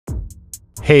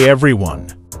Hey everyone,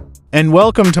 and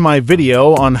welcome to my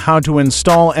video on how to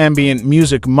install Ambient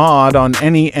Music Mod on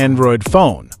any Android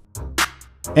phone.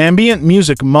 Ambient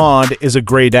Music Mod is a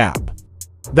great app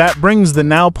that brings the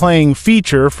now playing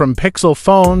feature from Pixel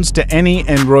phones to any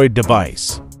Android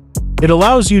device. It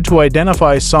allows you to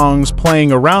identify songs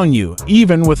playing around you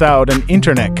even without an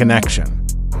internet connection.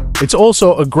 It's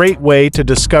also a great way to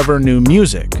discover new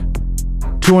music.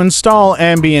 To install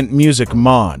Ambient Music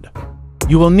Mod,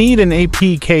 you will need an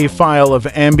APK file of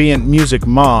Ambient Music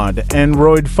Mod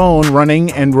Android phone running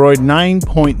Android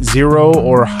 9.0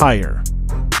 or higher.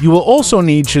 You will also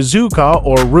need Shizuku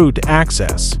or root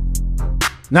access.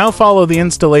 Now follow the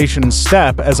installation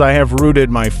step as I have rooted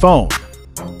my phone.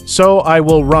 So I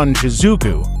will run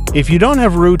Shizuku. If you don't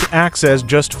have root access,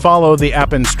 just follow the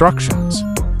app instructions.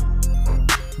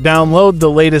 Download the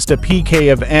latest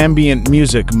APK of Ambient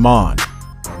Music Mod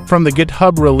from the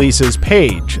GitHub releases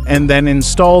page and then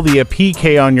install the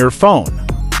APK on your phone.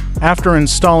 After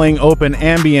installing, open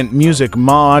Ambient Music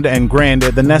Mod and grant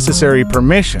it the necessary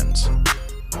permissions.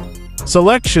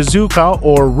 Select Shizuku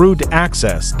or root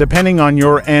access depending on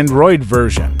your Android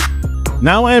version.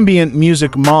 Now Ambient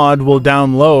Music Mod will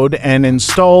download and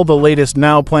install the latest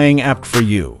now playing app for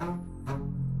you.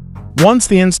 Once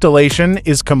the installation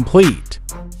is complete,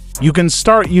 you can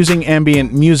start using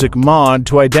Ambient Music Mod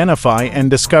to identify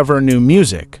and discover new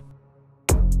music.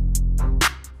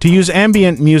 To use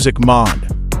Ambient Music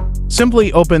Mod,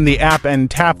 simply open the app and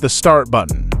tap the Start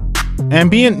button.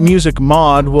 Ambient Music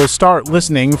Mod will start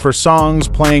listening for songs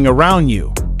playing around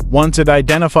you. Once it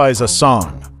identifies a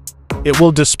song, it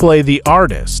will display the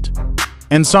artist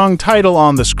and song title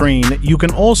on the screen. You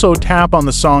can also tap on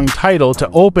the song title to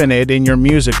open it in your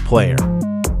music player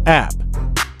app.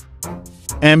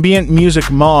 Ambient Music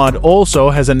Mod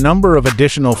also has a number of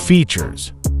additional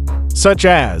features, such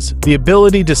as the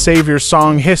ability to save your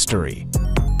song history,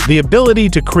 the ability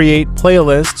to create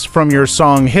playlists from your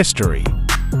song history,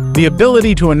 the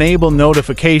ability to enable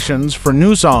notifications for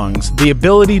new songs, the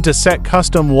ability to set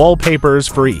custom wallpapers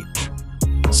for each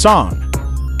song.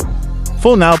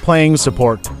 Full now playing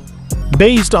support,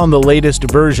 based on the latest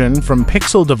version from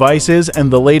Pixel devices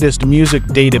and the latest music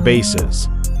databases.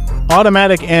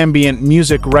 Automatic ambient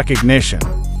music recognition,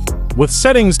 with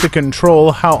settings to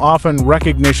control how often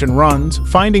recognition runs,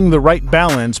 finding the right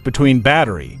balance between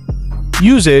battery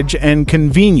usage and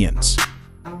convenience.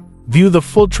 View the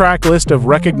full track list of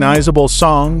recognizable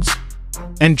songs,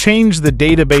 and change the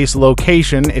database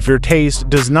location if your taste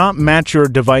does not match your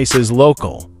device's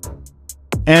local.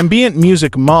 Ambient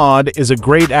Music Mod is a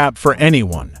great app for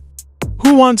anyone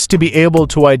who wants to be able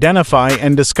to identify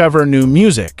and discover new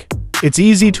music. It's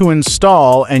easy to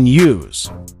install and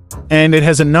use, and it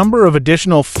has a number of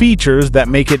additional features that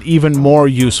make it even more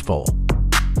useful.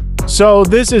 So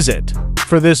this is it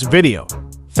for this video.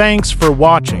 Thanks for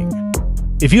watching.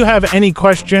 If you have any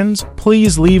questions,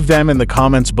 please leave them in the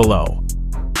comments below.